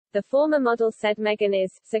The former model said Meghan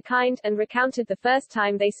is so kind, and recounted the first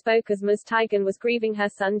time they spoke as Ms. Teigen was grieving her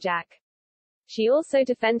son Jack. She also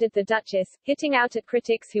defended the Duchess, hitting out at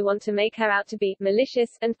critics who want to make her out to be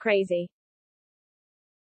malicious and crazy.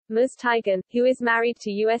 Ms. Teigen, who is married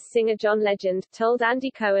to U.S. singer John Legend, told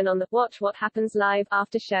Andy Cohen on the Watch What Happens Live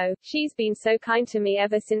after show, "She's been so kind to me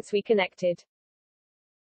ever since we connected.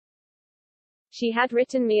 She had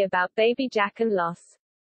written me about baby Jack and loss.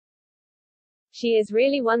 She is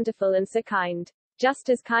really wonderful and so kind. Just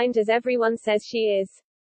as kind as everyone says she is."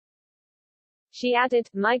 She added,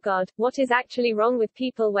 "My God, what is actually wrong with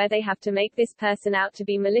people where they have to make this person out to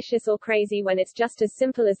be malicious or crazy when it's just as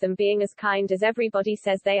simple as them being as kind as everybody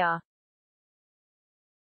says they are.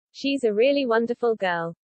 She's a really wonderful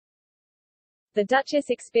girl." The Duchess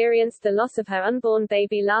experienced the loss of her unborn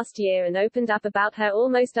baby last year and opened up about her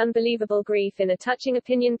almost unbelievable grief in a touching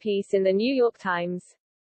opinion piece in the New York Times.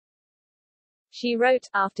 She wrote,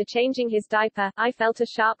 "After changing his diaper, I felt a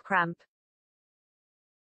sharp cramp.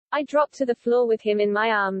 I dropped to the floor with him in my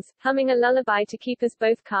arms, humming a lullaby to keep us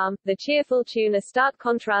both calm, the cheerful tune a stark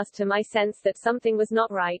contrast to my sense that something was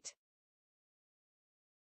not right.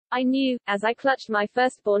 I knew, as I clutched my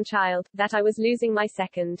firstborn child, that I was losing my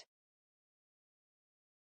second."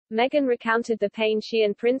 Meghan recounted the pain she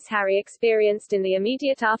and Prince Harry experienced in the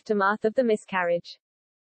immediate aftermath of the miscarriage.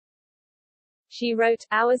 She wrote,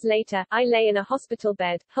 "Hours later, I lay in a hospital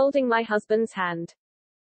bed, holding my husband's hand.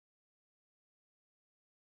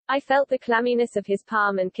 I felt the clamminess of his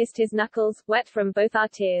palm and kissed his knuckles, wet from both our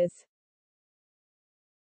tears.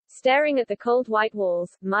 Staring at the cold white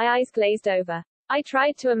walls, my eyes glazed over. I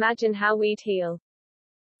tried to imagine how we'd heal.